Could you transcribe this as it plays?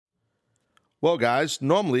Well, guys,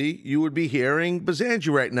 normally you would be hearing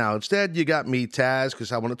Bazanji right now. Instead, you got me, Taz,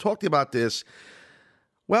 because I want to talk to you about this.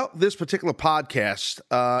 Well, this particular podcast,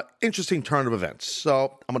 interesting turn of events.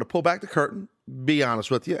 So I'm going to pull back the curtain, be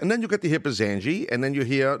honest with you, and then you get to hear Bazanji, and then you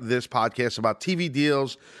hear this podcast about TV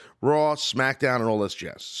deals, Raw, SmackDown, and all this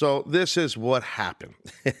jazz. So this is what happened.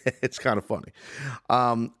 It's kind of funny.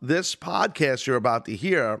 This podcast you're about to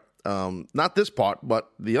hear, not this part,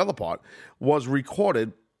 but the other part, was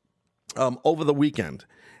recorded over the weekend.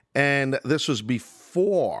 And this was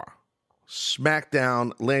before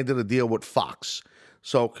SmackDown landed a deal with Fox.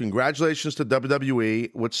 So congratulations to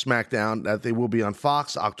WWE with SmackDown that they will be on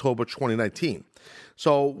Fox October 2019.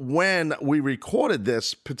 So when we recorded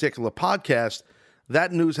this particular podcast,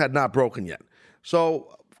 that news had not broken yet.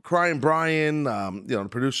 So Crying Brian, the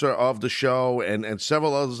producer of the show, and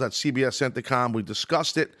several others at CBS Entercom, we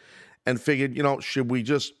discussed it and figured, should we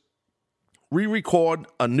just re-record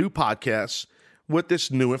a new podcast with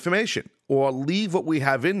this new information, or leave what we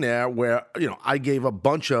have in there where, I gave a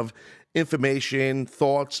bunch of information,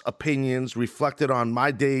 thoughts, opinions, reflected on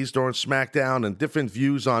my days during SmackDown and different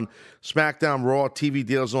views on SmackDown, Raw, TV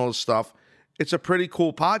deals, and all this stuff. It's a pretty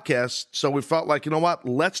cool podcast, so we felt like,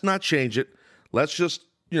 let's not change it. Let's just,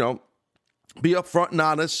 be upfront and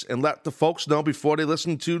honest and let the folks know before they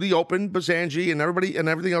listen to the open, Bazanji, and everybody and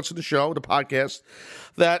everything else in the show, the podcast,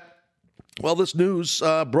 that, well, this news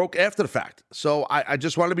broke after the fact. So I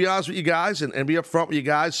just wanted to be honest with you guys and be upfront with you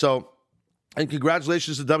guys. So, and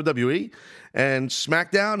congratulations to WWE and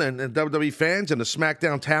SmackDown and WWE fans and the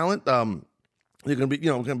SmackDown talent. They're going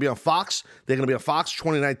to be on Fox. They're going to be on Fox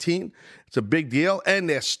 2019. It's a big deal, and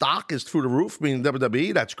their stock is through the roof. Meaning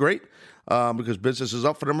WWE, that's great because business is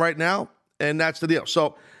up for them right now, and that's the deal.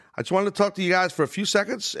 So I just wanted to talk to you guys for a few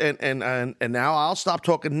seconds, and now I'll stop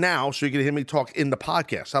talking now so you can hear me talk in the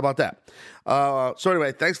podcast. How about that? So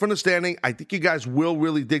anyway, thanks for understanding. I think you guys will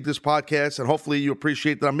really dig this podcast, and hopefully you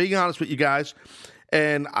appreciate that I'm being honest with you guys.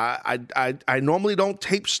 And I normally don't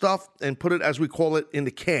tape stuff and put it, as we call it, in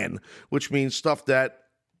the can, which means stuff that,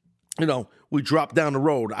 we drop down the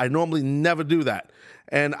road. I normally never do that.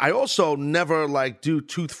 And I also never do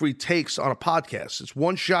 2-3 takes on a podcast. It's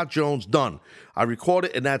one shot, Jones, done. I record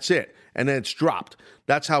it and that's it. And then it's dropped.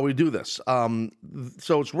 That's how we do this.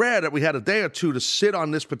 So it's rare that we had a day or two to sit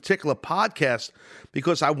on this particular podcast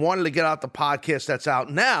because I wanted to get out the podcast that's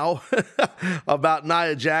out now about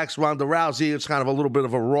Nia Jax, Ronda Rousey. It's kind of a little bit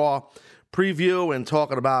of a Raw preview and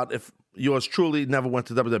talking about if yours truly never went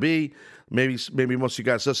to WWE. Maybe most of you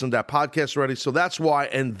guys listened to that podcast already. So that's why.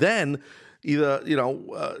 And then either,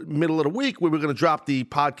 middle of the week, we were going to drop the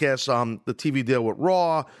podcast on the TV deal with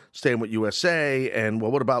Raw, staying with USA, and,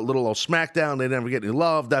 well, what about little old SmackDown? They never get any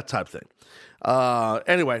love, that type of thing.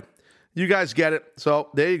 Anyway, you guys get it. So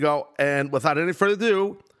there you go. And without any further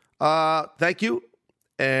ado, thank you,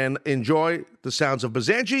 and enjoy the sounds of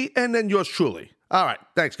Bazanji, and then yours truly. All right.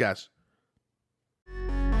 Thanks, guys.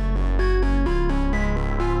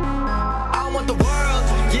 I want the world.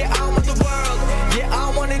 Yeah, I want the world. Yeah,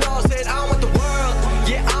 I want it all. Said I want the world.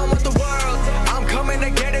 Yeah, I want the world. I'm coming to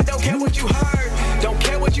get it. Don't care what you heard. Don't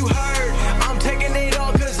care what you heard. I'm taking it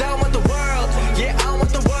all because I want the world. Yeah, I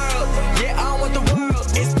want the world. Yeah, I want the world.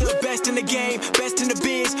 It's the best in the game, best in the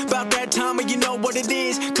biz. About that time and you know what it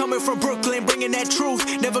is. Coming from Brooklyn, bringing that truth.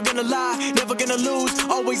 Never gonna lie, never gonna lose.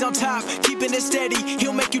 Always on top, keeping it steady.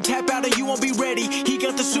 He'll make you tap out and you won't be ready. He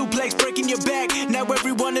got the suplex breaking your back. Now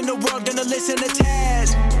everyone in the world gonna listen to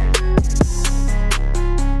Taz.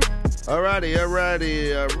 Alrighty.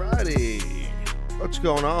 What's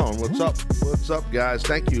going on? What's up, guys?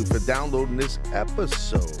 Thank you for downloading this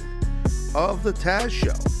episode of the Taz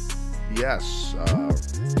Show. Yes,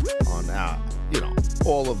 on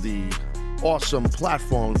all of the awesome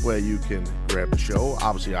platforms where you can grab the show.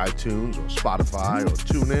 Obviously, iTunes or Spotify or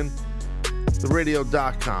TuneIn, the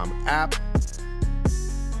radio.com app.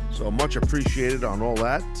 So much appreciated on all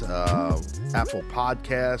that. Apple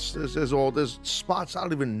Podcasts. There's spots I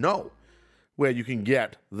don't even know where you can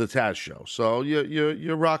get the Taz Show. So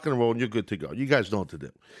you're rock and roll and you're good to go. You guys know what to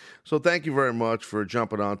do. So thank you very much for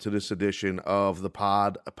jumping on to this edition of the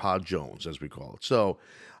Pod Jones, as we call it. So,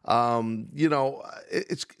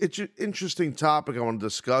 it's an interesting topic I want to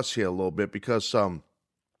discuss here a little bit because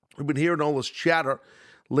we've been hearing all this chatter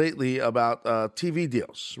lately about TV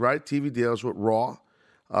deals, right? TV deals with Raw,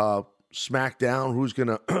 SmackDown, who's going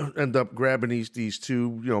to end up grabbing these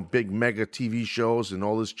two, big mega TV shows and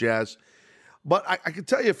all this jazz. But I can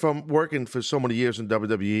tell you from working for so many years in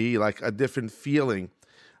WWE, like a different feeling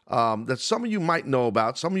that some of you might know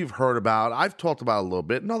about, some of you have heard about. I've talked about it a little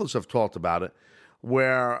bit, and others have talked about it.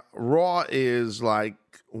 where Raw is like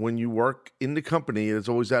when you work in the company, there's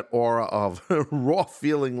always that aura of Raw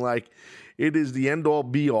feeling like it is the end-all,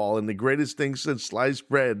 be-all, and the greatest thing since sliced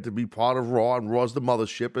bread to be part of Raw, and Raw's the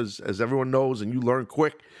mothership, as everyone knows, and you learn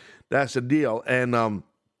quick. That's the deal. And,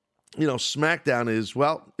 SmackDown is,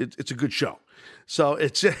 well, it's a good show. So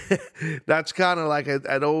it's that's kind of like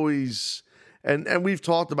I'd always... And we've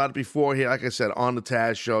talked about it before here, like I said, on the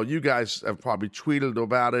Taz Show. You guys have probably tweeted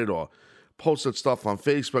about it or posted stuff on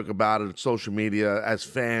Facebook about it, social media, as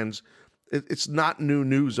fans. It's not new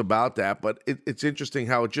news about that, but it's interesting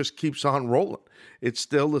how it just keeps on rolling. It's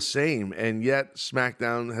still the same, and yet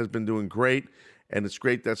SmackDown has been doing great, and it's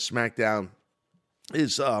great that SmackDown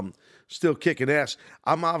is still kicking ass.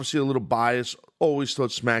 I'm obviously a little biased, always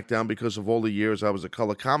thought SmackDown because of all the years I was a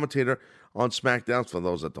color commentator on SmackDown, for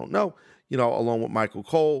those that don't know, along with Michael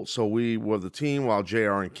Cole. So we were the team while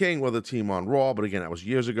JR and King were the team on Raw. But again, that was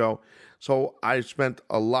years ago. So I spent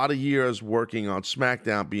a lot of years working on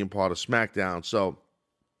SmackDown, being part of SmackDown. So,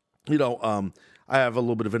 I have a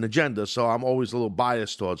little bit of an agenda. So I'm always a little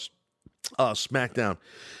biased towards SmackDown.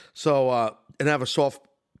 So, and I have a soft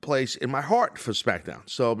place in my heart for SmackDown.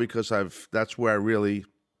 So because that's where I really,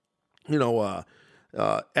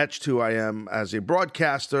 etched who I am as a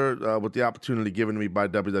broadcaster with the opportunity given to me by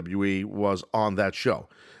WWE was on that show.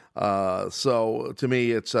 So to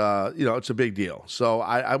me, it's it's a big deal. So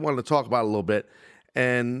I wanted to talk about it a little bit.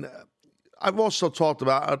 And I've also talked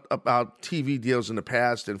about TV deals in the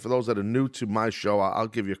past. And for those that are new to my show, I'll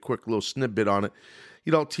give you a quick little snippet on it.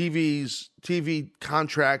 TV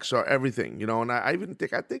contracts are everything, and I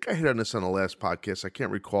think I hit on this on the last podcast. I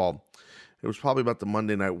can't recall. It was probably about the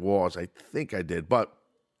Monday Night Wars. I think I did. But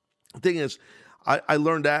the thing is, I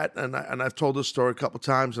learned that, and I've told this story a couple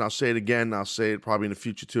times, and I'll say it again. I'll say it probably in the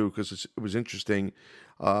future, too, because it was interesting.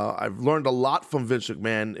 I've learned a lot from Vince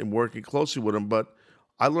McMahon in working closely with him, but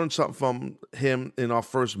I learned something from him in our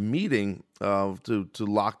first meeting to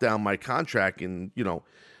lock down my contract in,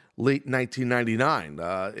 late 1999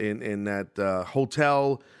 in that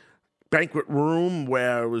hotel banquet room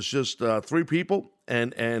where it was just 3 people.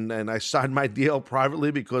 And I signed my deal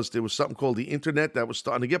privately because there was something called the internet that was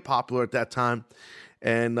starting to get popular at that time.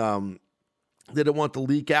 And they didn't want to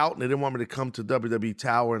leak out, and they didn't want me to come to WWE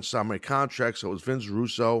Tower and sign my contract. So it was Vince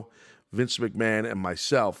Russo, Vince McMahon, and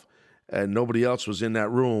myself. And nobody else was in that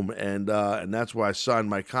room. And that's why I signed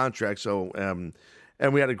my contract. So,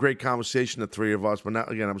 and we had a great conversation, the 3 of us. But now,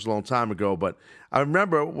 again, it was a long time ago. But I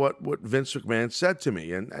remember what Vince McMahon said to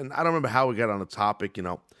me. And I don't remember how we got on the topic,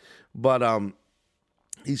 But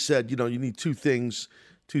he said, you need 2 things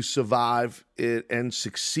to survive it and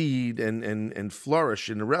succeed and flourish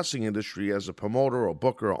in the wrestling industry as a promoter or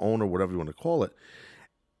booker or owner, whatever you want to call it.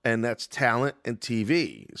 And that's talent and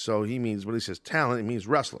TV. So he means, when he says talent, he means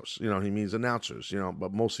wrestlers. He means announcers,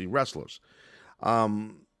 but mostly wrestlers.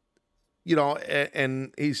 And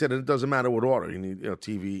he said it doesn't matter what order. You need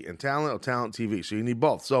TV and talent, or talent and TV. So you need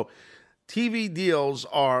both. So TV deals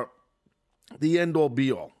are the end-all,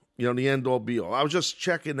 be-all. The end-all, be-all. I was just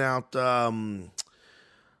checking out, I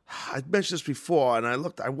mentioned this before, and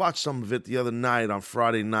I watched some of it the other night on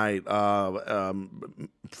Friday night,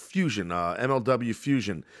 Fusion, MLW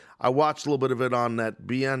Fusion. I watched a little bit of it on that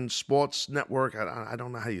BN Sports Network. I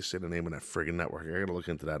don't know how you say the name of that friggin' network. I got to look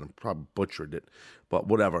into that. I probably butchered it, but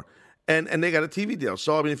whatever. And they got a TV deal.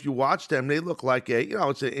 So, I mean, if you watch them, they look like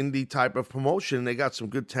it's an indie type of promotion. They got some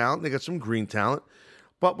good talent. They got some green talent.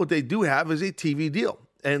 But what they do have is a TV deal.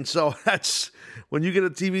 And so that's, when you get a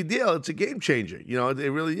TV deal, it's a game changer.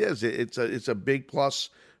 It really is. It's a big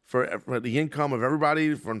plus for the income of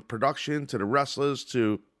everybody, from production to the wrestlers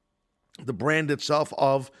to the brand itself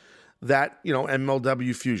of that,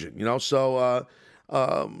 MLW Fusion. So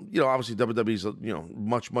obviously WWE's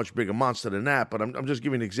much, much bigger monster than that. But I'm just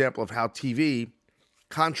giving an example of how TV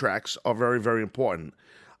contracts are very, very important.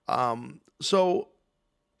 So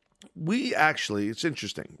we actually, it's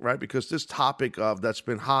interesting, right? Because this topic that's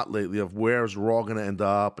been hot lately of where's Raw going to end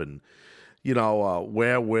up, and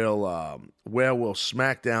where will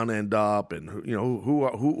SmackDown end up, and who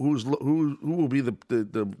will be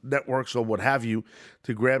the networks or what have you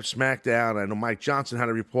to grab SmackDown. I know Mike Johnson had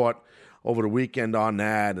a report over the weekend on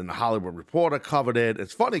that, and the Hollywood Reporter covered it.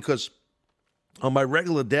 It's funny because on my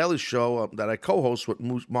regular daily show that I co-host with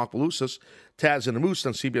Mark Belusas, Taz and the Moose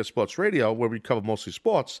on CBS Sports Radio, where we cover mostly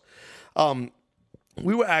sports,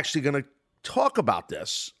 we were actually going to talk about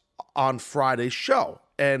this on Friday's show.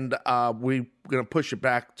 And we're going to push it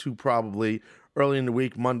back to probably early in the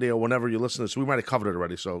week, Monday or whenever you listen to this. We might have covered it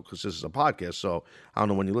already, so because this is a podcast, so I don't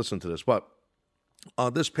know when you listen to this. But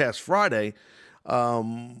this past Friday,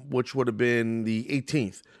 which would have been the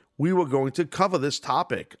 18th, we were going to cover this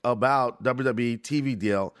topic about WWE TV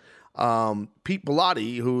deal. Pete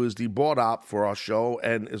Bellotti, who is the board op for our show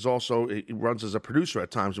and is also, he runs as a producer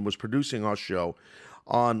at times and was producing our show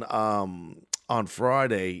on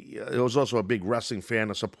Friday. He was also a big wrestling fan,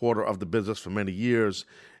 a supporter of the business for many years,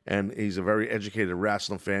 and he's a very educated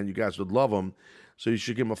wrestling fan. You guys would love him, so you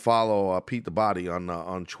should give him a follow, Pete the Body,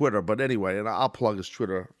 on Twitter. But anyway, and I'll plug his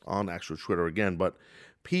Twitter on actual Twitter again, but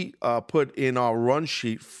Pete put in our run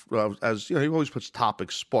sheet, as you know, he always puts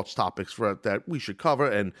topics, sports topics that we should cover.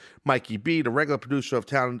 And Mikey B, the regular producer of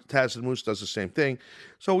Taz and Moose, does the same thing.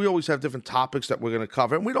 So we always have different topics that we're going to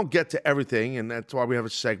cover, and we don't get to everything, and that's why we have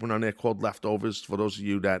a segment on there called Leftovers. For those of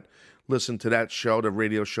you that listen to that show, the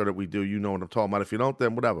radio show that we do, you know what I'm talking about. If you don't,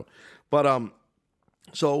 then whatever. But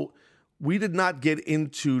so we did not get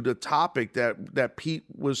into the topic that Pete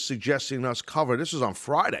was suggesting us cover. This was on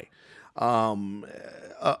Friday.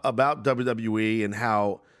 About WWE and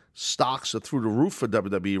how stocks are through the roof for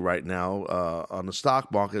WWE right now on the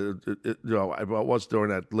stock market. It was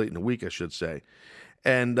during that late in the week, I should say,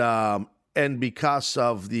 and because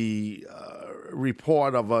of the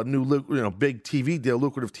report of a new big TV deal,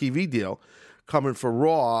 lucrative TV deal coming for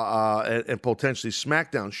Raw and potentially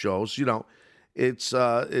SmackDown shows, it's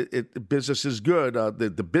business is good.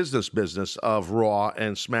 The business of Raw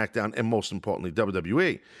and SmackDown, and most importantly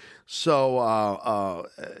WWE. So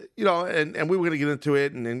and we were going to get into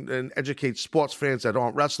it and educate sports fans that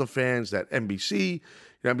aren't wrestling fans that NBC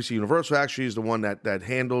Universal actually is the one that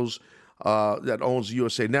handles that owns the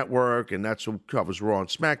USA Network, and that's what covers Raw and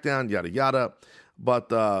SmackDown, yada yada. But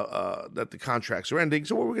that the contracts are ending,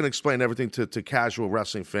 so we're going to explain everything to casual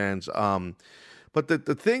wrestling fans. But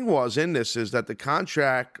the thing in this is that the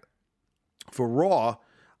contract for Raw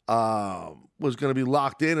was going to be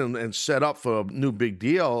locked in and set up for a new big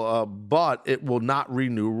deal, but it will not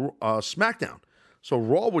renew SmackDown. So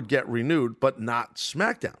Raw would get renewed, but not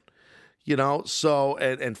SmackDown. So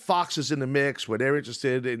and Fox is in the mix where they're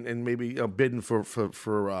interested in maybe bidding for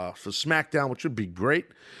SmackDown, which would be great,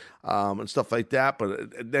 and stuff like that.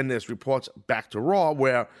 But then there's reports back to Raw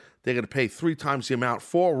where they're going to pay 3 times the amount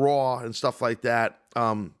for Raw and stuff like that.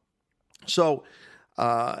 And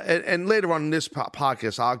later on in this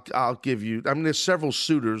podcast, I'll give you. There's several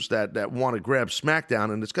suitors that want to grab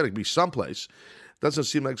SmackDown, and it's going to be someplace. Doesn't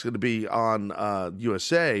seem like it's going to be on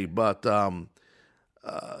USA, but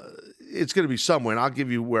it's going to be somewhere. And I'll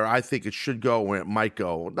give you where I think it should go, where it might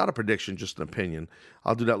go. Not a prediction, just an opinion.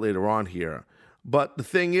 I'll do that later on here. But the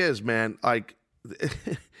thing is, man, like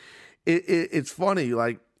it's funny.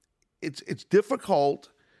 Like it's difficult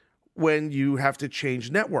when you have to change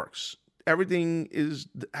networks. Everything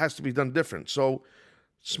has to be done different. So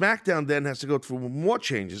SmackDown then has to go through more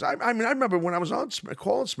changes. I remember when I was on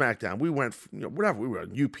calling SmackDown, we went, whatever, we were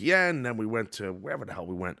on UPN, and then we went to wherever the hell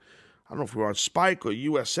we went. I don't know if we were on Spike or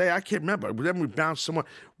USA. I can't remember. But then we bounced somewhere.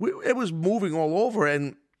 It was moving all over,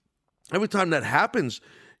 and every time that happens,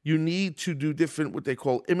 you need to do different, what they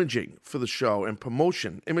call imaging for the show and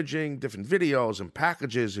promotion. Imaging, different videos and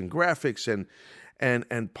packages and graphics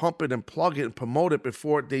and pump it and plug it and promote it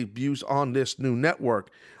before it debuts on this new network.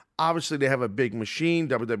 Obviously, they have a big machine.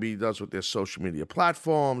 WWE does with their social media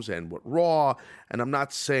platforms and with Raw. And I'm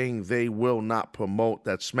not saying they will not promote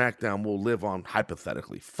that SmackDown will live on,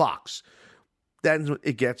 hypothetically, Fox. Then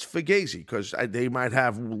it gets fugazi because they might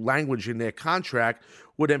have language in their contract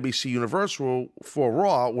with NBC Universal for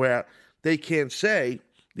Raw where they can't say,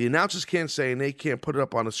 the announcers can't say, and they can't put it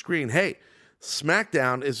up on the screen, hey,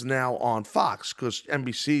 SmackDown is now on Fox, because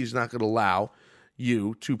NBC is not going to allow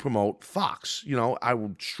you to promote Fox. I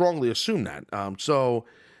would strongly assume that. So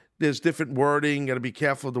there's different wording. Got to be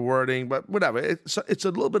careful of the wording, but whatever. It's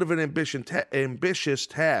a little bit of an ambitious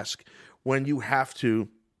task when you have to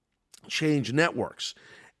change networks.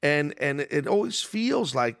 And it always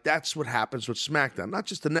feels like that's what happens with SmackDown. Not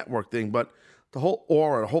just the network thing, but the whole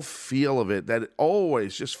aura, the whole feel of it, that it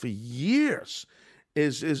always, just for years,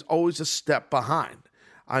 is always a step behind.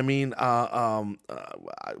 I mean,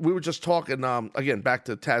 we were just talking, again, back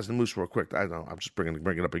to Taz and Moose real quick. I know, I'm just bringing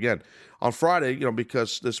it up again. On Friday,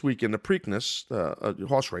 because this weekend the Preakness,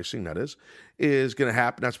 horse racing, that is going to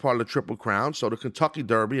happen. That's part of the Triple Crown. So the Kentucky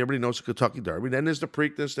Derby, everybody knows the Kentucky Derby. Then there's the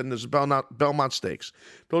Preakness, then there's the Belmont Stakes.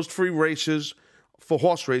 Those 3 races for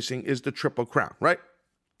horse racing is the Triple Crown, right?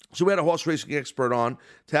 So we had a horse racing expert on,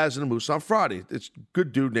 Taz and the Moose, on Friday. It's a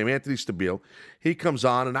good dude named Anthony Stabile. He comes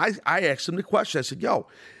on, and I asked him the question. I said,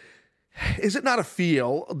 is it not a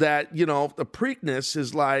feel that, the Preakness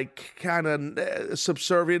is like kind of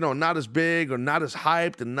subservient or not as big or not as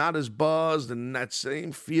hyped and not as buzzed and that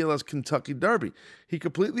same feel as Kentucky Derby? He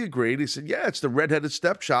completely agreed. He said, yeah, it's the redheaded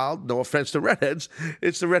stepchild. No offense to redheads.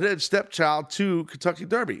 It's the redheaded stepchild to Kentucky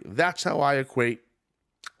Derby. That's how I equate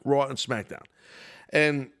Raw and SmackDown.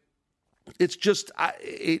 And it's just,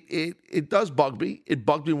 it does bug me. It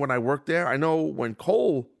bugged me when I worked there. I know when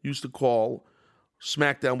Cole used to call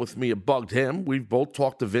SmackDown with me, it bugged him. We've both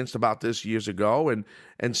talked to Vince about this years ago,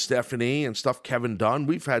 and Stephanie and stuff, Kevin Dunn.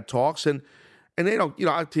 We've had talks, and they don't,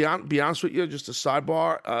 to be honest with you, just a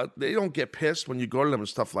sidebar, they don't get pissed when you go to them and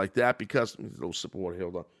stuff like that because, a little sip of water here,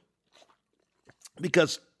 hold on,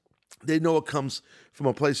 because they know it comes from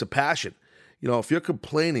a place of passion. If you're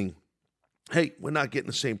complaining, hey, we're not getting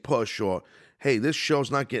the same push, or hey, this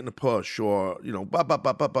show's not getting a push, or,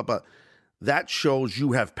 that shows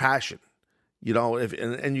you have passion.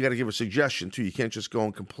 And you got to give a suggestion, too. You can't just go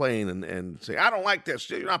and complain and say, I don't like this.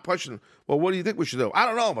 You're not pushing. Well, what do you think we should do? I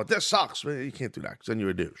don't know, but this sucks. You can't do that because then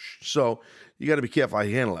you're a douche. So you got to be careful how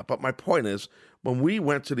you handle that. But my point is, when we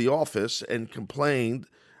went to the office and complained,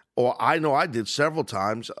 or I know I did several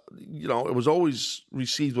times, it was always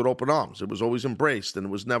received with open arms. It was always embraced, and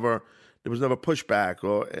there was never pushback.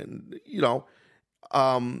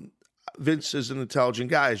 Vince is an intelligent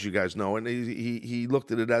guy, as you guys know, and he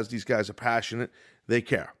looked at it as these guys are passionate. They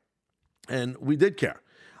care. And we did care.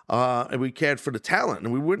 And we cared for the talent.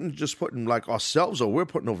 And we wouldn't just put in like ourselves, or we're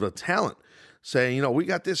putting over the talent, saying, we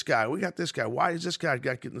got this guy. Why is this guy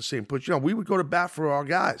getting the same push? We would go to bat for our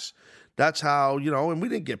guys. That's how, and we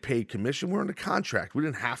didn't get paid commission. We're in a contract. We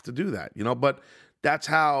didn't have to do that, but that's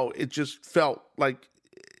how it just felt like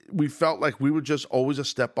we were just always a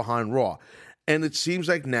step behind Raw. And it seems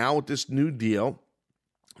like now with this new deal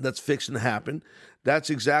that's fixing to happen,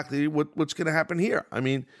 that's exactly what's going to happen here. I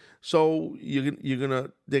mean, so they're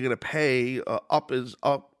gonna pay up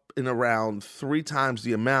in around 3 times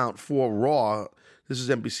the amount for Raw. This is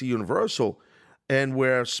NBC Universal, and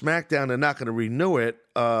where SmackDown they're not going to renew it.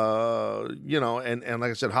 And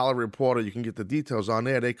like I said, Hollywood Reporter, you can get the details on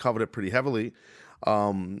there. They covered it pretty heavily.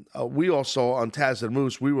 We also on Taz and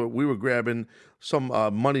Moose, we were grabbing some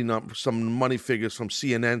money figures from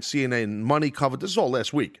CNN. CNN Money covered this is all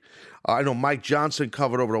last week. I know Mike Johnson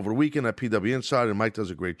covered over the weekend at PW Insider, and Mike does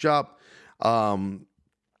a great job.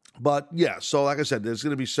 But yeah, so like I said, there's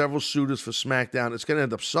going to be several suitors for SmackDown. It's going to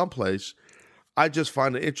end up someplace. I just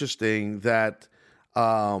find it interesting that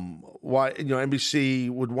why NBC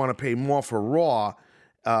would want to pay more for Raw,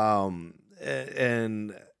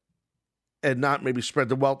 and not maybe spread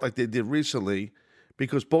the wealth like they did recently,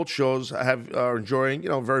 because both shows are enjoying,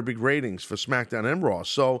 very big ratings for SmackDown and Raw.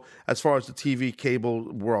 So as far as the TV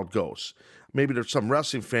cable world goes, maybe there's some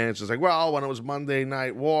wrestling fans that's like, well, when it was Monday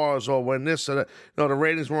Night Wars, or when this, the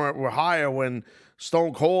ratings were higher when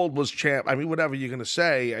Stone Cold was champ. I mean, whatever you're going to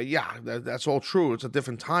say, that's all true. It's a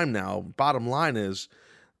different time now. Bottom line is,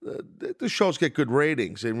 the shows get good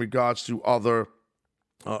ratings in regards to other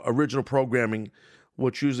original programming,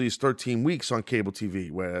 which usually is 13 weeks on cable TV,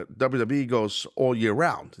 where WWE goes all year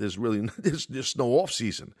round. There's just no off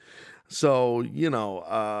season. So, you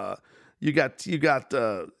got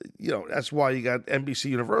that's why you got NBC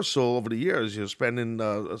Universal over the years, spending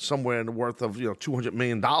somewhere in the worth of, $200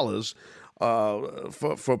 million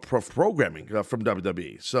for programming from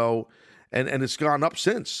WWE. So, and it's gone up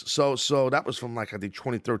since. So that was from like, I think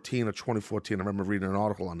 2013 or 2014. I remember reading an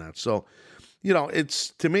article on that. So,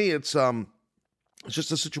 to me, it's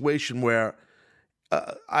just a situation where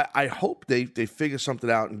I hope they figure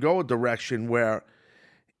something out and go a direction where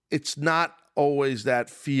it's not always that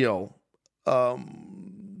feel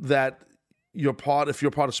that you're part, if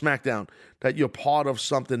you're part of SmackDown, that you're part of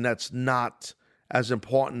something that's not as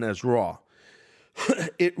important as Raw.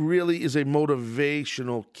 It really is a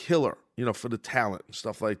motivational killer, for the talent and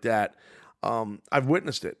stuff like that. I've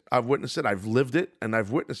witnessed it. I've lived it, and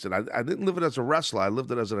I've witnessed it. I didn't live it as a wrestler. I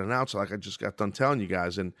lived it as an announcer, like I just got done telling you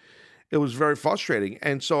guys, and it was very frustrating.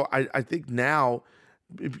 And so I think now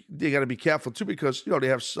they got to be careful too, because they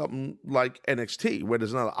have something like NXT where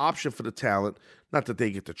there's another option for the talent. Not that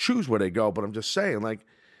they get to choose where they go, but I'm just saying, like,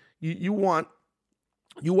 you want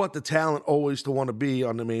the talent always to want to be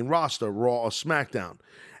on the main roster, Raw or SmackDown.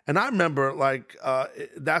 And I remember,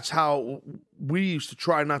 that's how we used to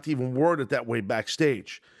try not to even word it that way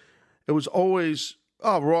backstage. It was always,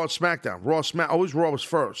 Raw and SmackDown. Always Raw was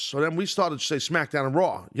first. So then we started to say SmackDown and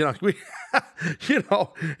Raw.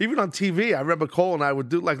 Even on TV, I remember Cole and I would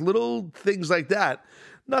do like little things like that.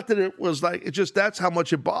 Not that it was like, it just, that's how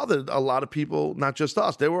much it bothered a lot of people, not just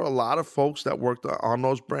us. There were a lot of folks that worked on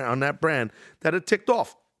that brand that it ticked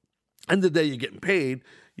off. end of the day, you're getting paid.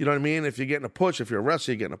 You know what I mean? If you're getting a push, if you're a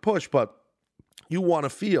wrestler, you're getting a push. But you want to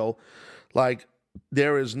feel like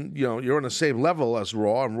there is, you're on the same level as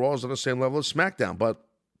Raw, and Raw is on the same level as SmackDown. But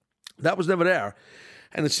that was never there.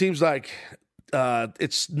 And it seems like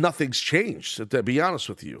nothing's changed, to be honest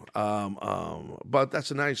with you. But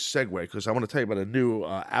that's a nice segue, because I want to tell you about a new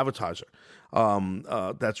advertiser.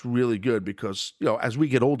 That's really good, because, as we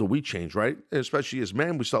get older, we change, right? Especially as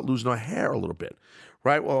men, we start losing our hair a little bit,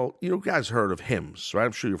 right? Well, you guys heard of Hims, right?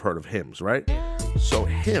 I'm sure you've heard of Hims, right? So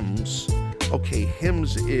Hims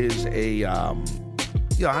is a,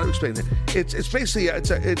 how to explain it? It's basically,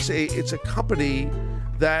 it's a company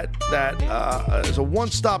that is a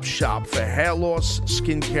one-stop shop for hair loss,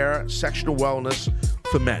 skincare, sexual wellness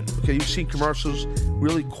for men. Okay, you've seen commercials,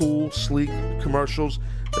 really cool, sleek commercials.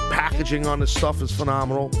 The packaging on this stuff is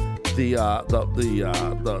phenomenal. The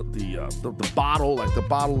bottle,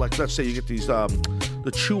 like let's say you get these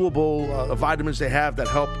the chewable vitamins they have that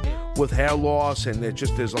help with hair loss, and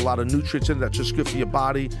there's a lot of nutrients in it that's just good for your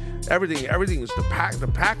body. Everything is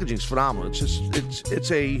the packaging's phenomenal.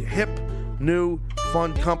 It's a hip, new,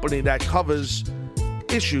 fun company that covers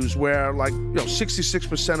issues where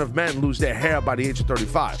 66% of men lose their hair by the age of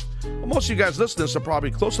 35. Well, most of you guys listening are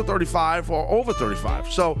probably close to 35 or over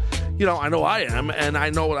 35. So, I know I am, and I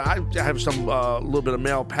know that I have some little bit of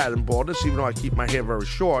male pattern baldness, even though I keep my hair very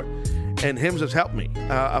short. And Hims has helped me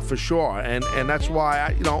for sure, and that's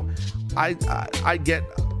why I get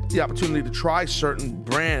the opportunity to try certain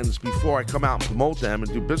brands before I come out and promote them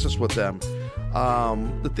and do business with them.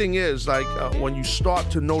 The thing is, when you start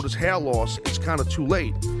to notice hair loss, it's kind of too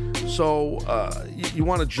late. So you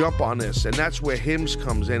want to jump on this, and that's where Hims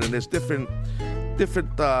comes in. And there's different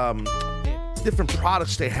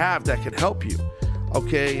products they have that can help you.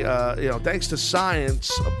 Okay, thanks to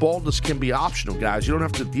science, baldness can be optional, guys. You don't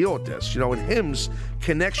have to deal with this. And Hims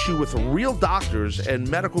connects you with real doctors and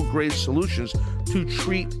medical-grade solutions to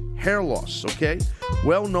treat hair loss, okay?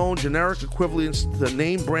 Well-known generic equivalents to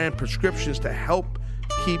name brand prescriptions to help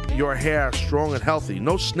keep your hair strong and healthy.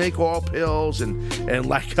 No snake oil pills and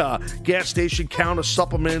gas station counter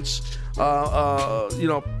supplements.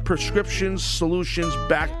 Prescriptions, solutions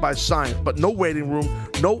backed by science, but no waiting room,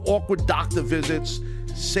 no awkward doctor visits.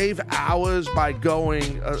 Save hours by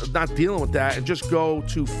not dealing with that, and just go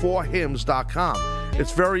to forhims.com.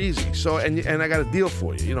 It's very easy. So, and I got a deal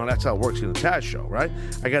for you. That's how it works in the Taz Show, right?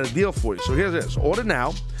 I got a deal for you. So here's this. Order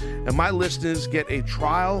now, and my listeners get a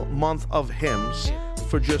trial month of Hims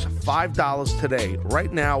for just $5 today,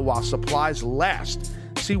 right now, while supplies last.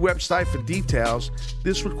 See website for details.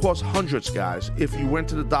 This would cost hundreds, guys, if you went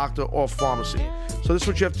to the doctor or pharmacy. So this is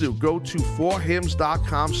what you have to do. Go to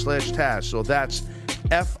forhims.com/Taz. So that's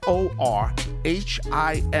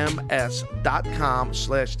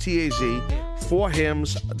forhims.com/TAZ,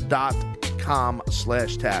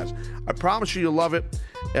 forhims.com/Taz. I promise you'll love it.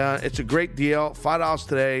 It's a great deal. $5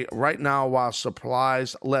 today, right now, while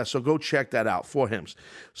supplies last. So go check that out, for Hims.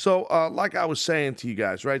 So like I was saying to you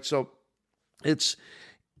guys, right? So it's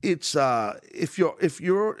if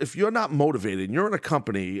you're not motivated, and you're in a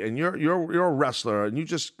company and you're a wrestler, and you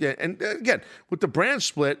just and again with the brand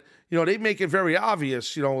split, they make it very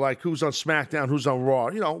obvious, like who's on SmackDown, who's on Raw.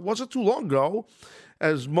 Wasn't too long ago,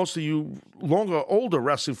 as most of you older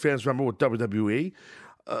wrestling fans remember with WWE,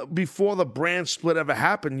 before the brand split ever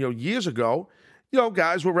happened, years ago,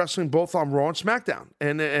 guys were wrestling both on Raw and SmackDown.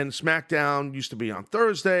 And SmackDown used to be on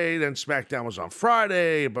Thursday, then SmackDown was on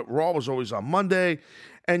Friday, but Raw was always on Monday.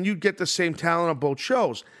 And you'd get the same talent on both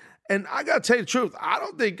shows. And I got to tell you the truth, I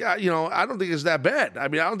don't think it's that bad. I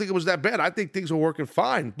mean, I don't think it was that bad. I think things are working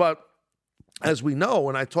fine. But as we know,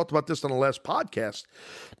 and I talked about this on the last podcast,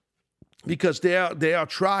 because they are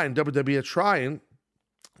trying, WWE are trying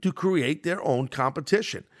to create their own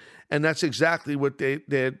competition. And that's exactly what they're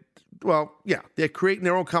creating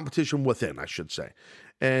their own competition within, I should say.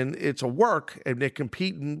 And it's a work, and they're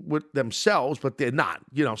competing with themselves, but they're not,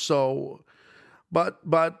 so... But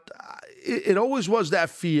it always was that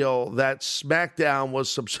feel that SmackDown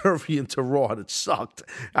was subservient to Raw, and it sucked.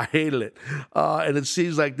 I hated it. And it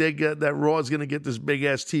seems like that Raw is going to get this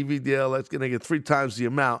big-ass TV deal that's going to get 3 times the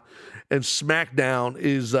amount, and SmackDown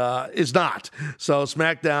is not. So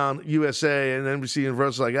SmackDown, USA, and NBC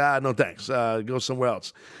Universal no thanks. Go somewhere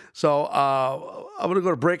else. So I'm going to go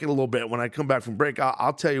to break in a little bit. When I come back from break,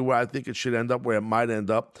 I'll tell you where I think it should end up, where it might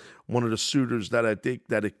end up. One of the suitors that I think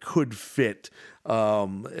that it could fit,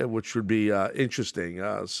 which would be interesting.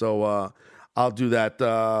 So I'll do that.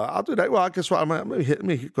 Well, I guess what, let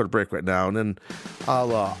me go to break right now, and then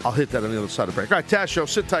I'll hit that on the other side of the break. All right, Taz Show.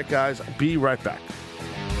 Sit tight, guys. Be right back.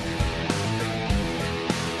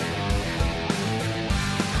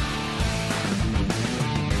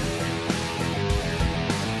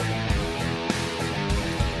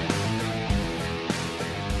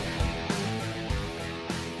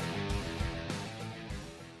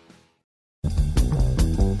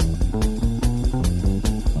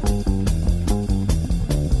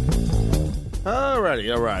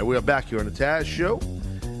 Alrighty, all right. We are back here on the Taz Show.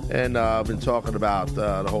 And I've been talking about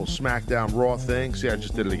the whole SmackDown Raw thing. See, I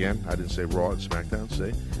just did it again. I didn't say Raw, it's SmackDown,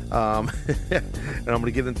 see? And I'm going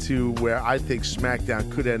to get into where I think SmackDown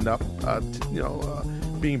could end up,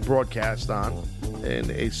 being broadcast on in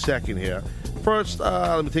a second here. First,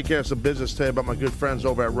 let me take care of some business today about my good friends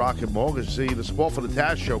over at Rocket Mortgage. See, the support for the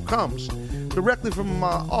Taz Show comes directly from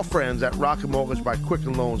our friends at Rocket Mortgage by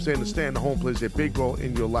Quicken Loans. They understand the home plays a big role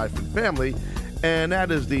in your life and family, and that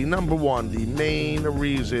is the number one, the main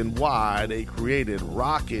reason why they created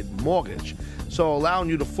Rocket Mortgage. So allowing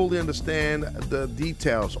you to fully understand the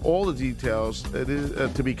details, all the details, it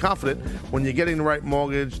is, to be confident when you're getting the right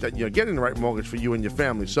mortgage, that you're getting the right mortgage for you and your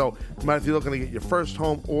family. So no matter if you're looking to get your first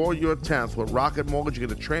home or your 10th, with Rocket Mortgage, you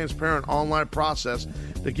get a transparent online process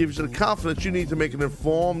that gives you the confidence you need to make an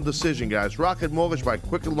informed decision, guys. Rocket Mortgage by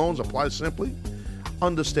Quicken Loans applies simply,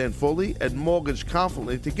 understand fully, and mortgage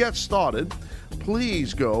confidently. To get started,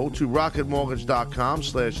 please go to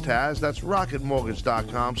rocketmortgage.com/Taz. That's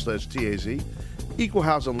rocketmortgage.com/TAZ. Equal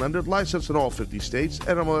housing lender, licensed in all 50 states,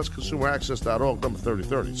 NMLSconsumeraccess.org, number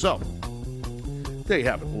 3030. So, there you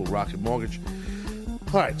have it, little Rocket Mortgage.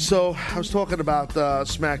 All right, so I was talking about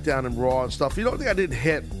SmackDown and Raw and stuff. You know, I think I didn't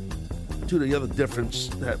hit to the other difference,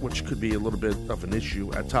 that which could be a little bit of an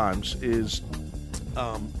issue at times, is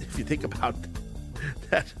if you think about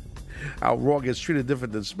that, how Raw gets treated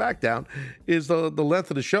different than SmackDown, is the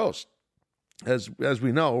length of the shows. As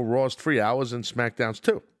we know, Raw's 3 hours and SmackDown's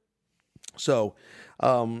 2. So,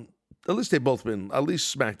 at least they've both been, at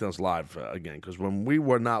least SmackDown's live again, because when we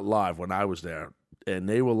were not live, when I was there, and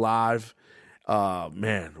they were live,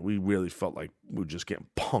 man, we really felt like we were just getting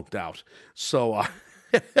punked out. So,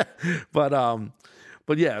 but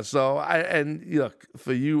yeah, so look,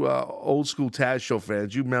 for you old school Taz Show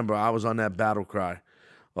fans, you remember I was on that battle cry.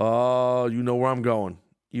 Oh, you know where I'm going.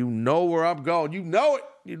 You know where I'm going. You know it.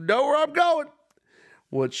 You know where I'm going.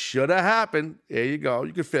 What should have happened, there you go.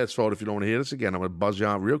 You can fast forward if you don't want to hear this again. I'm going to buzz you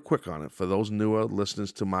on real quick on it for those newer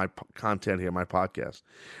listeners to my content here, my podcast.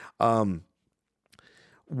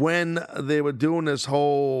 When they were doing this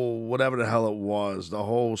whole, whatever the hell it was, the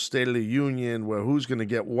whole State of the Union, where who's going to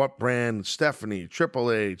get what brand, Stephanie,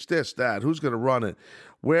 Triple H, this, that, who's going to run it,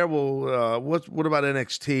 where will, what about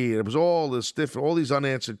NXT? It was all this different, all these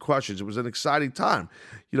unanswered questions. It was an exciting time.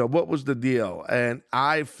 You know, what was the deal? And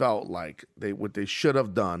I felt like what they should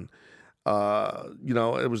have done, it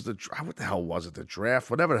was what the hell was it? The draft,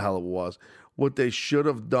 whatever the hell it was. What they should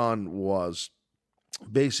have done was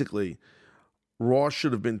basically Raw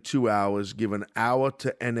should have been 2 hours, give an hour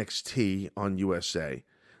to NXT on USA.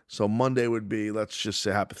 So Monday would be, let's just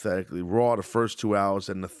say hypothetically, Raw the first 2 hours,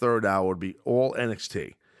 and the third hour would be all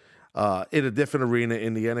NXT. In a different arena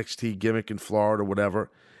in the NXT gimmick in Florida, whatever.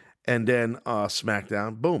 And then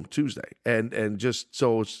SmackDown, boom, Tuesday. And just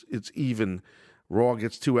so it's even. Raw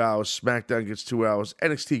gets 2 hours, SmackDown gets 2 hours,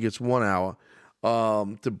 NXT gets 1 hour.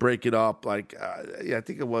 To break it up, I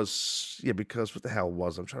think it was, because what the hell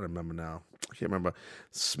was, I'm trying to remember now. I can't remember.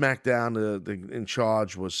 SmackDown, the in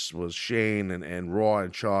charge was Shane, and Raw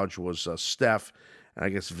in charge was Steph, and I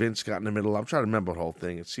guess Vince got in the middle. I'm trying to remember the whole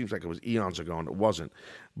thing. It seems like it was eons ago, and it wasn't.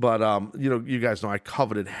 But, you guys know I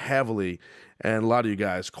covered it heavily, and a lot of you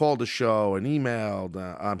guys called the show and emailed,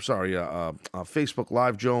 Facebook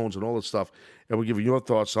Live Jones and all that stuff, and we'll give you your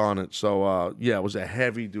thoughts on it. So, it was a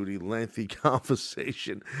heavy-duty, lengthy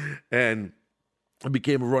conversation, and it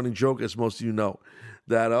became a running joke, as most of you know,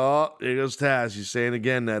 that, here goes Taz. He's saying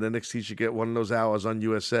again that NXT should get one of those hours on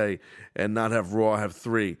USA and not have Raw have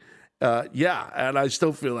 3. And I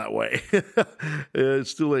still feel that way.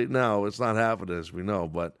 It's too late now. It's not happening, as we know,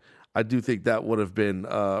 but I do think that would have been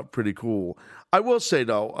pretty cool. I will say,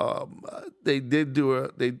 though, I think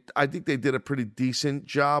they did a pretty decent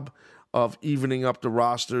job of evening up the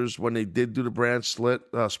rosters when they did do the brand split,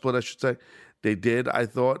 I should say. They did. I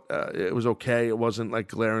thought it was okay. It wasn't like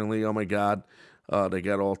glaringly, oh my God, they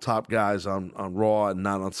got all top guys on Raw and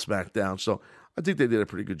not on SmackDown. So I think they did a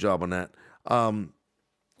pretty good job on that.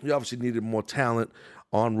 You obviously needed more talent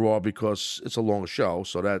on Raw because it's a longer show,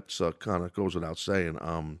 so that kind of goes without saying.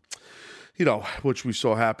 Which we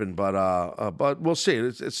saw happen, but we'll see.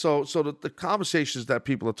 It's so the conversations that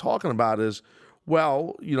people are talking about is,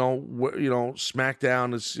 well,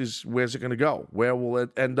 SmackDown is where's it going to go? Where will it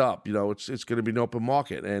end up? It's going to be an open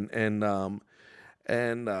market,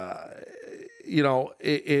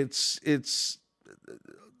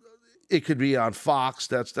 it could be on Fox.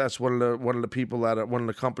 That's one of the people one of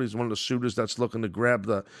the companies, one of the suitors that's looking to grab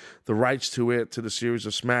the rights to the series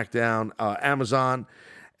of SmackDown. Amazon,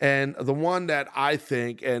 and the one that I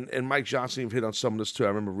think, and Mike Johnson hit on some of this too. I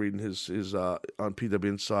remember reading his on PW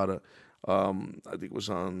Insider I think it was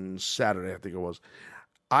on Saturday. I think it was.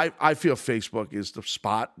 I feel Facebook is the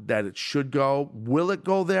spot that it should go. Will it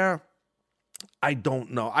go there? I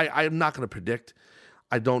don't know. I am not going to predict.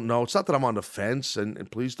 I don't know. It's not that I'm on the fence,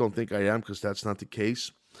 and please don't think I am, because that's not the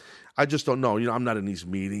case. I just don't know. I'm not in these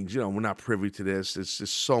meetings. We're not privy to this. It's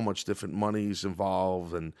just so much different money's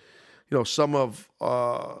involved, and some of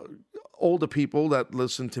older people that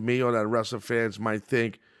listen to me or that wrestling fans might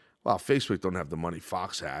think, well, Facebook don't have the money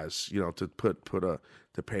Fox has, to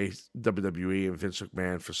to pay WWE and Vince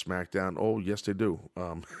McMahon for SmackDown. Oh, yes, they do.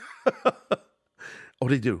 Oh,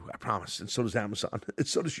 they do, I promise. And so does Amazon. And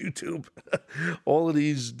so does YouTube. All of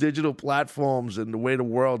these digital platforms and the way the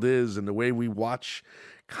world is and the way we watch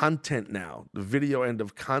content now, the video end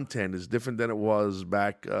of content is different than it was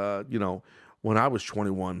back, when I was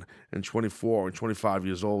 21 and 24 and 25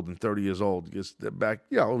 years old and 30 years old. Because back,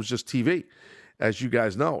 it was just TV, as you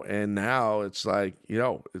guys know. And now it's like,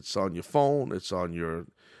 it's on your phone, it's on your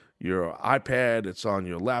iPad, it's on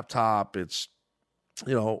your laptop, it's,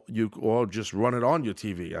 or just run it on your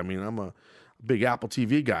TV. I mean, I'm a big Apple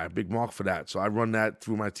TV guy, big mark for that. So I run that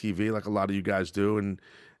through my TV like a lot of you guys do. And,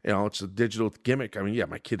 it's a digital gimmick. I mean, yeah,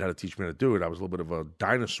 my kid had to teach me how to do it. I was a little bit of a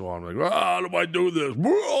dinosaur. I'm like, how do I do this?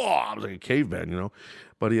 I was like a caveman,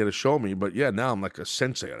 But he had to show me. But, yeah, now I'm like a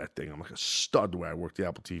sensei of that thing. I'm like a stud the way I work the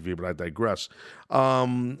Apple TV, but I digress.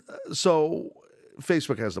 So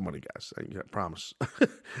Facebook has the money, guys. I promise.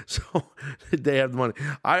 So they have the money.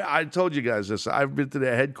 I told you guys this. I've been to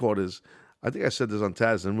their headquarters. I think I said this on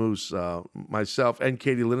Taz and Moose. Myself and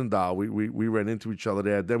Katie Linendahl, we ran into each other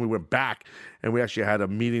there. Then we went back, and we actually had a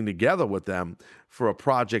meeting together with them for a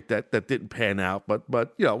project that didn't pan out.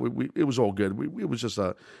 But it was all good. It was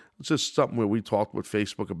just something where we talked with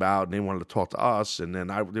Facebook about, and they wanted to talk to us, and then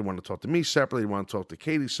they wanted to talk to me separately. They wanted to talk to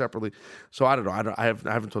Katie separately. So I don't know. I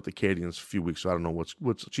haven't talked to Katie in a few weeks, so I don't know what's.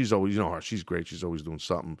 She's always, her. She's great. She's always doing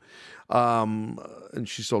something, and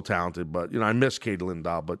she's so talented. But I miss Katie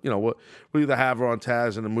Lindahl. But we'll either have her on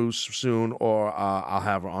Taz and the Moose soon, or I'll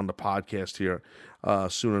have her on the podcast here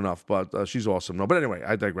soon enough. But she's awesome. No, but anyway,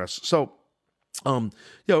 I digress. So.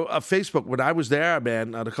 Facebook, when I was there,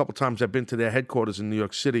 man, a couple times I've been to their headquarters in New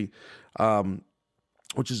York City,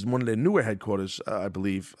 which is one of their newer headquarters, I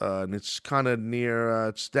believe, and it's kind of near,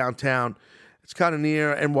 it's downtown, it's kind of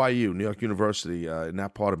near NYU, New York University, in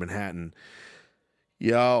that part of Manhattan.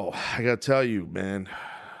 Yo, I gotta tell you, man,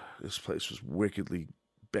 this place was wickedly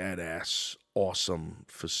badass, awesome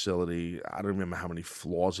facility. I don't remember how many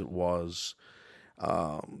floors it was.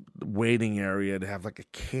 The waiting area, to have like a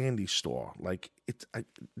candy store.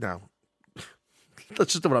 Now,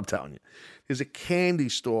 listen to what I'm telling you. There's a candy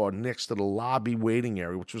store next to the lobby waiting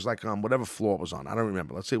area, which was like on whatever floor it was on. I don't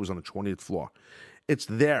remember. Let's say it was on the 20th floor. It's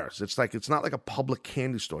theirs. It's not like a public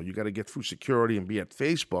candy store. You got to get through security and be at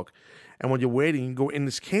Facebook. And when you're waiting, you can go in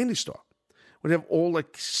this candy store. We have all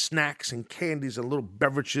like snacks and candies and little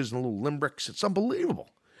beverages and little limericks. It's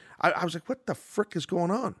unbelievable. I was like, what the frick is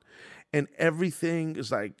going on? And everything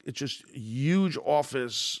is like, it's just huge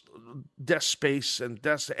office, desk space and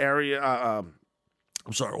desk area,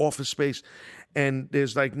 office space. And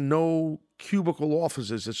there's like no cubicle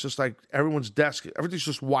offices. It's just like everyone's desk, everything's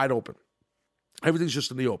just wide open. Everything's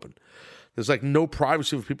just in the open. There's like no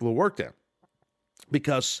privacy for people who work there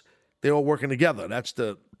because they're all working together. That's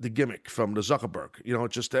the gimmick from the Zuckerberg.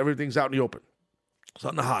 It's just everything's out in the open. It's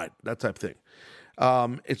nothing to hide, that type of thing.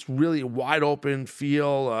 It's really a wide open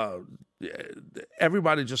feel.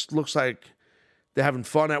 Everybody just looks like they're having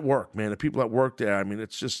fun at work, man. The people that work there, I mean,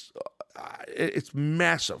 it's just, it's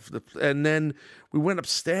massive. And then we went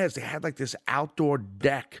upstairs. They had like this outdoor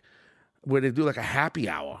deck where they do like a happy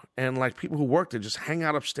hour. And like people who work there just hang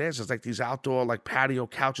out upstairs. There's like these outdoor like patio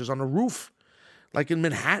couches on the roof, like in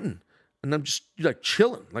Manhattan. And I'm just like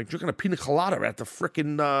chilling, like drinking a pina colada at the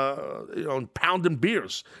frickin', pounding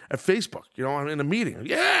beers at Facebook, I'm in a meeting.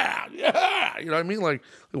 Yeah. You know what I mean? Like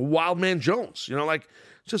Wild Man Jones, it's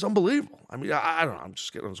just unbelievable. I mean, I don't know. I'm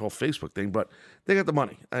just getting on this whole Facebook thing, but they got the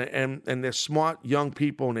money and they're smart young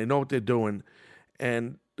people and they know what they're doing.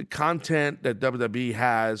 And the content that WWE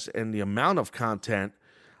has and the amount of content,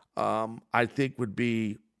 I think would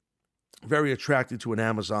be very attractive to an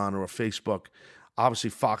Amazon or a Facebook. Obviously,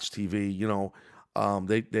 Fox TV,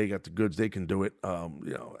 they got the goods. They can do it.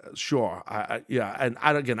 Sure. And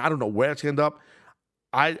I don't know where it's going to end up.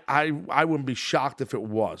 I wouldn't be shocked if it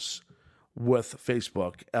was with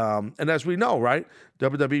Facebook. And as we know, right,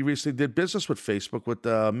 WWE recently did business with Facebook with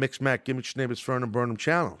the Mixed Match Gimmick Schnaber's Fern and Burnham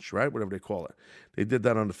Challenge, right? Whatever they call it. They did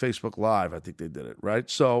that on the Facebook Live. I think they did it, right?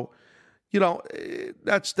 So,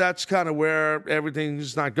 that's kind of where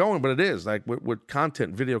everything's not going, but it is, like with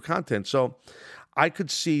content, video content. So I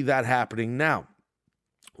could see that happening now.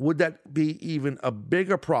 Would that be even a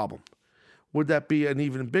bigger problem? Would that be an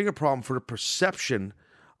even bigger problem for the perception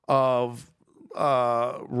of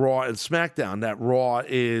Raw and SmackDown? That Raw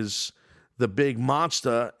is the big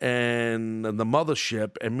monster and the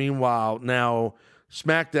mothership, and meanwhile now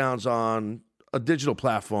SmackDown's on a digital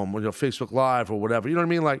platform, Facebook Live or whatever. You know what I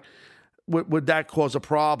mean? Like, would that cause a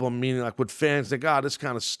problem? Meaning, like, would fans think, "God, this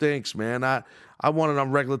kind of stinks, man. I want it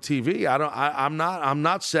on regular TV. I'm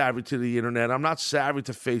not savvy to the internet. I'm not savvy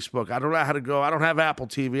to Facebook. I don't know how to go. I don't have Apple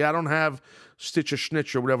TV. I don't have Stitcher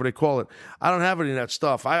Schnitch or whatever they call it. I don't have any of that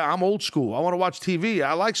stuff. I'm old school. I want to watch TV.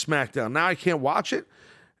 I like SmackDown. Now I can't watch it."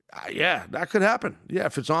 Yeah, that could happen. Yeah,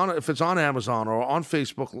 if it's on Amazon or on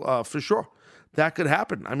Facebook, for sure, that could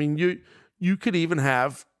happen. I mean, you could even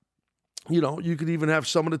have,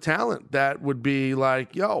 some of the talent that would be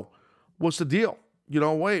like, "Yo, what's the deal?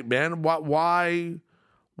 Wait, man, why,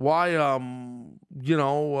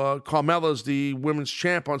 Carmella's the women's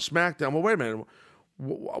champ on SmackDown. Well, wait a minute,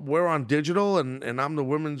 we're on digital and I'm the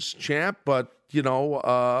women's champ, but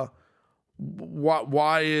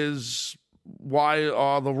why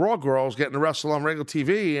are the Raw girls getting to wrestle on regular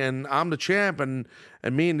TV and I'm the champ and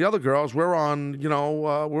me and the other girls, we're on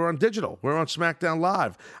digital. We're on SmackDown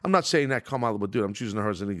Live." I'm not saying that Carmella would do it. I'm choosing her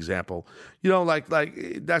as an example. Like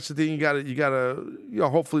that's the thing you gotta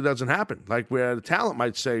hopefully it doesn't happen. Like where the talent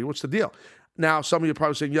might say, "What's the deal?" Now some of you are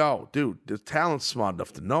probably saying, "Yo, dude, the talent's smart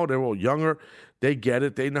enough to know. They're all younger. They get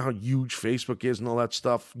it. They know how huge Facebook is and all that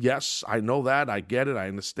stuff." Yes, I know that. I get it. I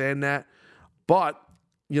understand that. But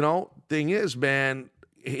thing is, man,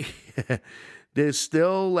 there's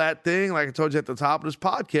still that thing, like I told you at the top of this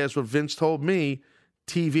podcast, what Vince told me,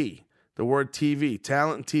 TV, the word TV,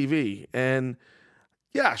 talent and TV. And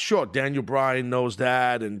yeah, sure, Daniel Bryan knows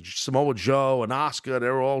that, and Samoa Joe and Asuka,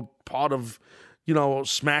 they're all part of,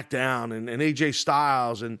 SmackDown, and AJ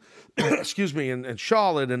Styles and, excuse me, and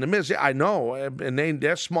Charlotte and The Miz. I know, and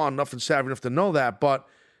they're smart enough and savvy enough to know that, but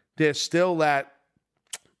there's still that,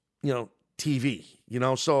 TV.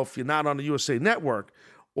 So if you're not on the USA Network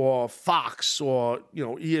or Fox or,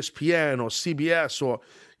 ESPN or CBS or,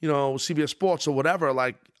 CBS Sports or whatever,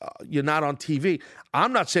 like you're not on TV.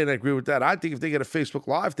 I'm not saying I agree with that. I think if they get a Facebook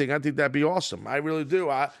Live thing, I think that'd be awesome. I really do.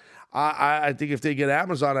 I think if they get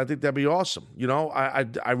Amazon, I think that'd be awesome.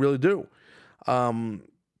 I really do.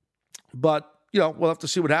 But, we'll have to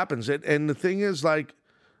see what happens. And the thing is, like,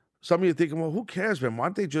 some of you are thinking, well, who cares, man? Why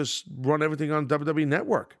don't they just run everything on WWE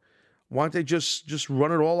Network? Why don't they just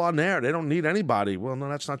run it all on there? They don't need anybody. Well, no,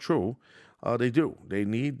 that's not true. They do. They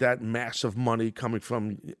need that massive money coming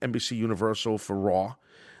from NBC Universal for Raw.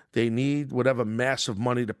 They need whatever massive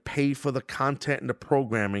money to pay for the content and the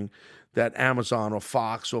programming that Amazon or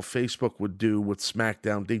Fox or Facebook would do with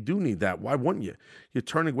SmackDown. They do need that. Why wouldn't you? You're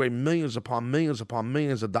turning away millions upon millions upon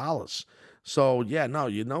millions of dollars. So, yeah, no,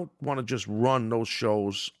 you don't want to just run those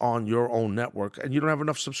shows on your own network, and you don't have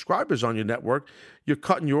enough subscribers on your network. You're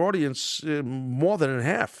cutting your audience more than in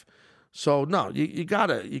half. So, no, you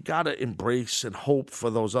gotta embrace and hope for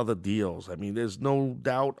those other deals. I mean, there's no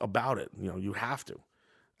doubt about it. You have to.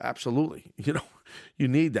 Absolutely. You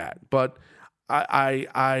need that. But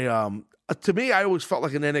to me, I always felt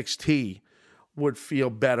like an NXT would feel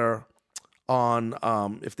better on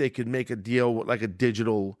if they could make a deal with like a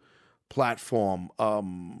digital platform,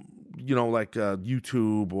 like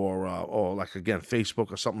YouTube or like, again,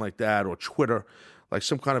 Facebook or something like that, or Twitter, like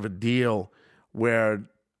some kind of a deal where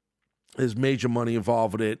there's major money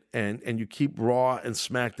involved with it, and you keep Raw and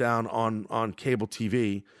SmackDown on cable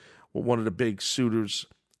TV with one of the big suitors,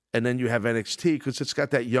 and then you have NXT because it's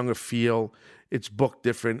got that younger feel. It's booked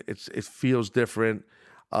different. It feels different.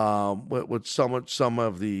 With some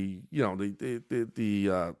of the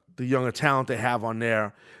the younger talent they have on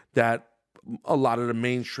there that a lot of the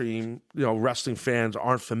mainstream wrestling fans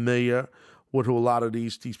aren't familiar with who a lot of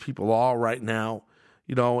these people are right now.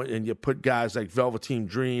 And you put guys like Velveteen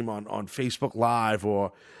Dream on Facebook Live,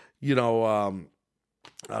 or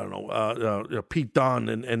Pete Dunne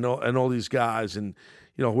and all these guys, and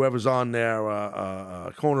whoever's on there,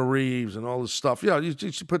 Kona Reeves and all this stuff. You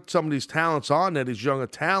put some of these talents on there, these younger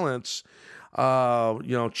talents.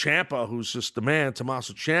 Ciampa, who's just the man,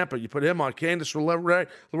 Tommaso Ciampa. You put him on, Candice LeRae.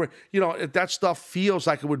 That stuff feels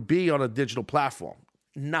like it would be on a digital platform,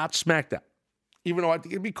 not SmackDown. Even though I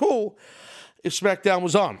think it'd be cool if SmackDown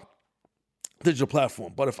was on digital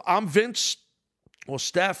platform. But if I'm Vince or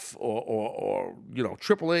Steph or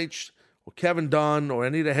Triple H or Kevin Dunn or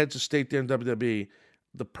any of the heads of state there in WWE,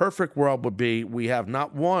 the perfect world would be we have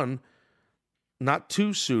not one, not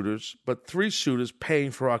two suitors, but three suitors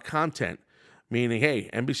paying for our content. Meaning, hey,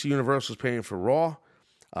 NBC Universal is paying for Raw,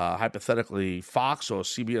 hypothetically Fox or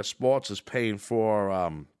CBS Sports is paying for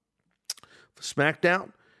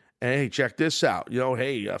SmackDown, and hey, check this out.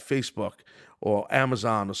 Hey, Facebook or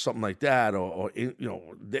Amazon or something like that, or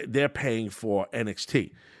they're paying for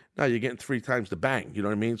NXT. Now you're getting 3 times the bang. You know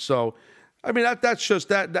what I mean? So, I mean that's just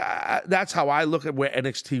that's how I look at where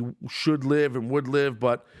NXT should live and would live,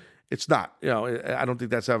 but it's not. I don't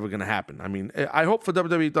think that's ever going to happen. I mean, I hope for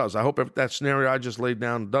WWE it does. I hope if that scenario I just laid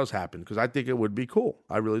down does happen, because I think it would be cool.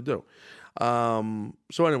 I really do. So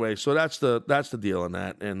anyway, so that's the deal on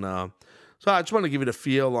that, and so I just want to give you the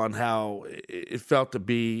feel on how it felt to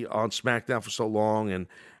be on SmackDown for so long, and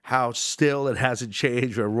how still it hasn't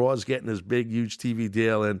changed, where Raw's getting this big, huge TV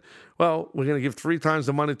deal. And, well, we're going to give 3 times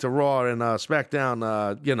the money to Raw, and SmackDown,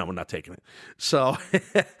 we're not taking it. So,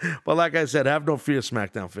 but like I said, have no fear,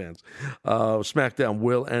 SmackDown fans. SmackDown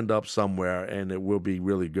will end up somewhere, and it will be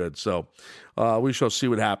really good. So we shall see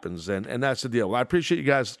what happens, and that's the deal. Well, I appreciate you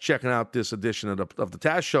guys checking out this edition of the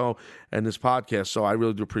Taz Show and this podcast, so I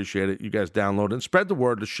really do appreciate it. You guys download it and spread the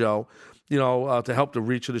word of the show, to help the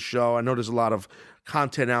reach of the show. I know there's a lot of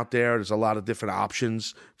content out there. There's a lot of different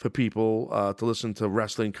options for people to listen to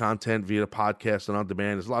wrestling content via the podcast and on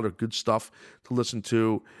demand. There's a lot of good stuff to listen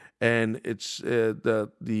to, and it's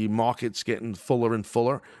the market's getting fuller and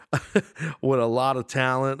fuller with a lot of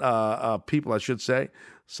talent, people, I should say.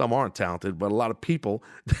 Some aren't talented, but a lot of people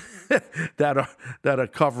that are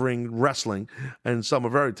covering wrestling, and some are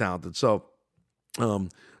very talented. So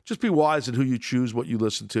just be wise in who you choose, what you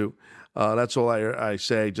listen to. That's all I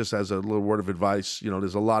say, just as a little word of advice.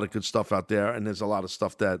 There's a lot of good stuff out there, and there's a lot of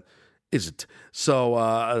stuff that isn't.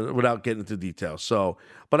 So without getting into details. So,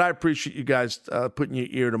 but I appreciate you guys putting your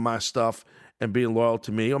ear to my stuff and being loyal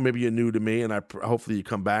to me, or maybe you're new to me, and hopefully you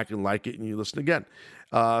come back and like it and you listen again.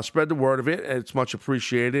 Spread the word of it. It's much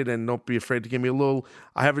appreciated, and don't be afraid to give me a little.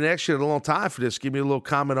 I haven't asked you in a long time for this. Give me a little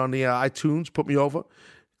comment on the iTunes. Put me over.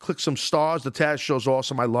 Click some stars. The Taz Show's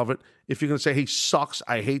awesome. I love it. If you're going to say, he sucks,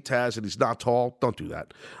 I hate Taz, and he's not tall, don't do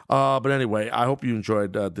that. But anyway, I hope you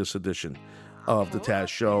enjoyed this edition of the Taz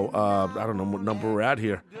Show. I don't know what number we're at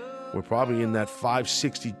here. We're probably in that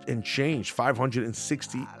 560 and change,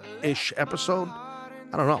 560-ish episode.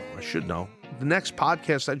 I don't know. I should know. The next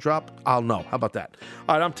podcast I drop, I'll know. How about that?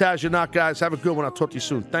 All right, I'm Taz. You're not, guys. Have a good one. I'll talk to you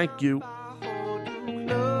soon. Thank you.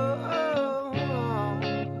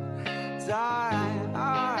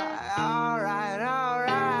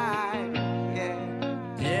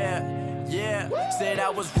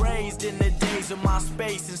 I was raised in the days of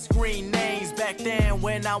MySpace and screen names. Back then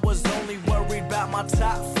when I was only worried about my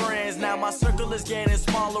top friends. Now my circle is getting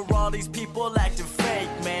smaller, all these people acting fake,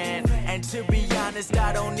 man. And to be honest,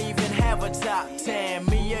 I don't even have a top 10.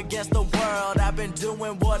 Me against the world, I've been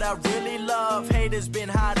doing what I really love. Haters been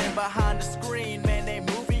hiding behind the screen, man, they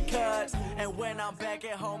movie cuts. And when I'm back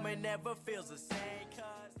at home, it never feels the same.